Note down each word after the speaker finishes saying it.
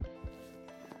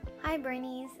Hi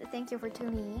Brainies, thank you for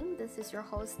tuning in. This is your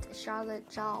host Charlotte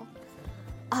Zhao.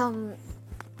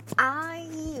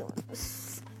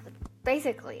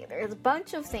 Basically there's a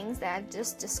bunch of things that I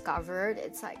just discovered.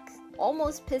 It's like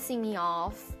almost pissing me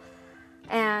off,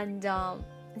 and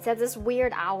it's at this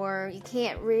weird hour. You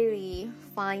can't really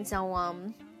find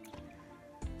someone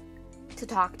to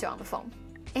talk to on the phone,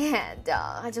 and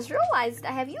I just realized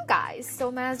I have you guys,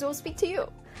 so might as well speak to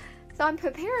you. So I'm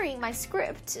preparing my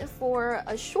script for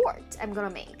a short I'm gonna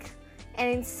make,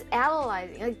 and it's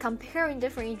analyzing, comparing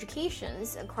different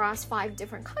educations across 5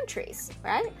 different countries,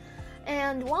 right?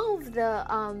 And one of the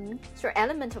sort of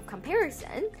element of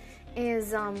comparison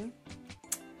is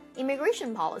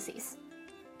immigration policies.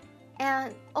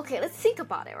 And okay, let's think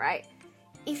about it, right?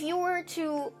 If you were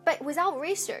to, but without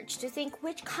research, to think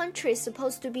which country is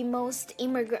supposed to be most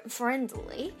immigrant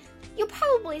friendly, you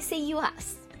probably say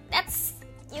U.S. That's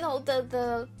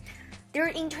their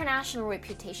international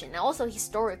reputation, and also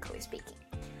historically speaking.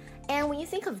 And when you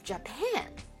think of Japan,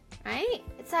 right?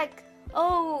 It's like,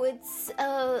 oh, it's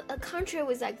a country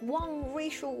with like one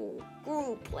racial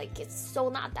group, like it's so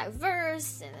not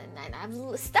diverse. And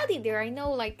I've studied there. I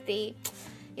know like they,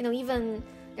 even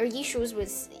there are issues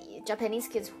with Japanese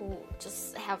kids who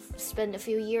just have spent a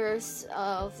few years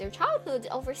of their childhood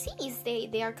overseas.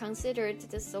 They are considered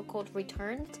the so-called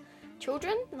returned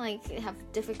children, like have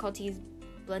difficulties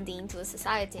blending into the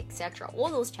society, etc. All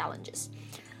those challenges.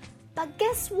 But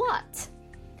guess what?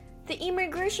 The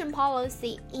immigration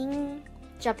policy in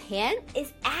Japan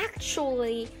is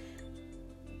actually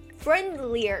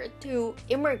friendlier to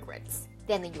immigrants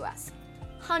than the US.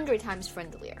 100 times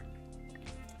friendlier.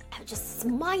 Just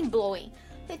mind-blowing.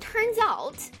 It turns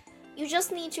out you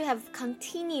just need to have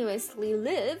continuously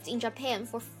lived in Japan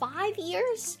for 5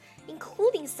 years,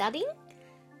 including studying.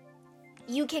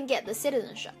 You can get the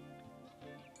citizenship.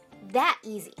 That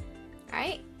easy,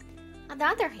 right? On the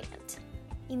other hand,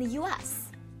 in the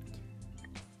US,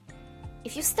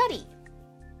 if you study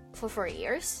for 4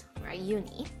 years, right,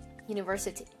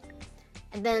 university,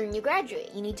 and then you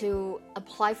graduate, you need to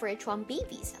apply for H-1B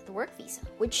visa, the work visa,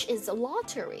 which is a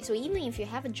lottery. So even if you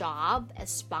have a job as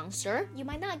sponsor, you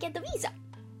might not get the visa.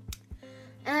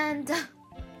 And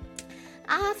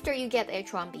after you get the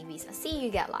H-1B visa, see, you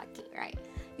get lucky, right?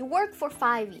 You work for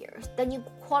 5 years, then you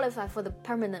qualify for the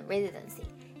permanent residency.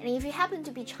 And if you happen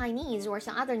to be Chinese or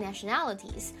some other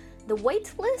nationalities, the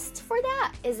wait list for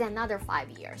that is another 5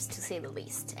 years, to say the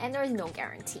least. And there is no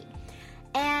guarantee.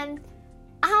 And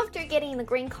after getting the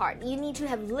green card, you need to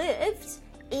have lived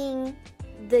in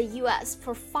the US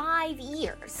for 5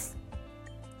 years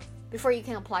before you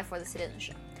can apply for the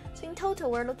citizenship. So in total,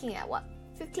 we're looking at what,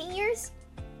 15 years?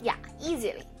 Yeah,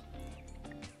 easily.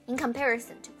 In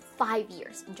comparison to 5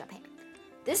 years in Japan.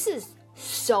 This is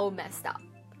so messed up.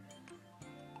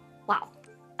 Wow.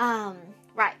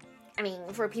 Right. I mean,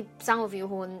 for some of you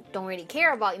who don't really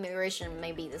care about immigration,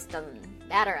 maybe this doesn't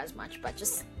matter as much, but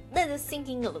just let this sink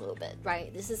in a little bit,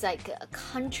 right? This is like a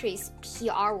country's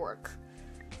PR work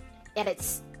at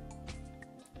its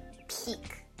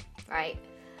peak, right?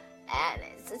 And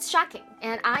it's shocking.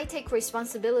 And I take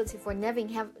responsibility for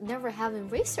never having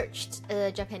researched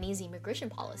Japanese immigration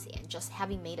policy and just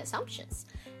having made assumptions.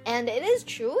 And it is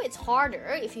true, it's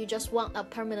harder if you just want a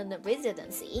permanent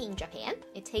residency in Japan.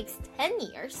 It takes 10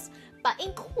 years, but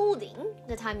including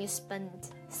the time you spend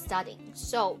studying.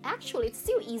 So actually, it's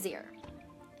still easier.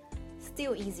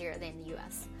 Still easier than the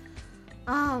US.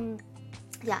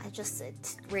 Yeah,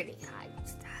 it really,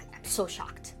 I'm so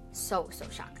shocked. So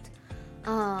shocked.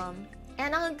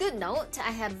 And on a good note,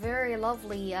 I had a very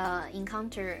lovely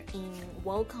encounter in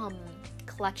Welcome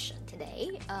Collection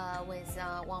today with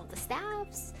one of the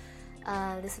staffs,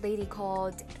 this lady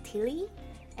called Tilly,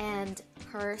 and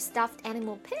her stuffed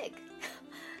animal pig,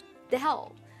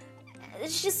 Dell.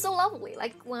 She's so lovely.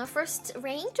 Like when I first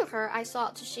ran into her, I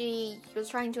thought she was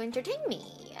trying to entertain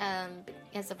me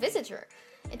as a visitor.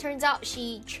 It turns out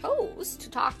she chose to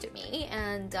talk to me,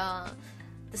 and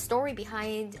the story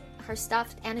behind her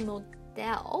stuffed animal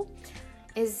Dell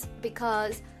is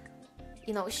because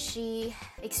she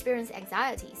experienced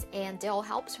anxieties, and Dell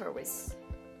helps her with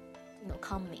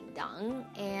calming down,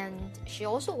 and she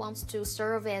also wants to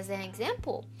serve as an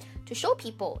example to show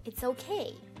people it's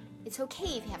okay if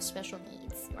you have special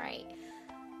needs, right?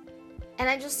 And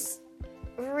I just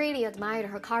really admired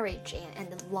her courage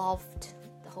and loved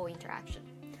the whole interaction.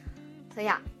 So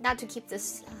yeah, not to keep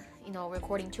this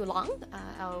recording too long,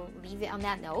 I'll leave it on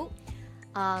that note.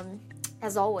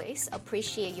 As always,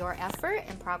 appreciate your effort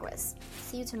and progress.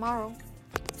 See you tomorrow.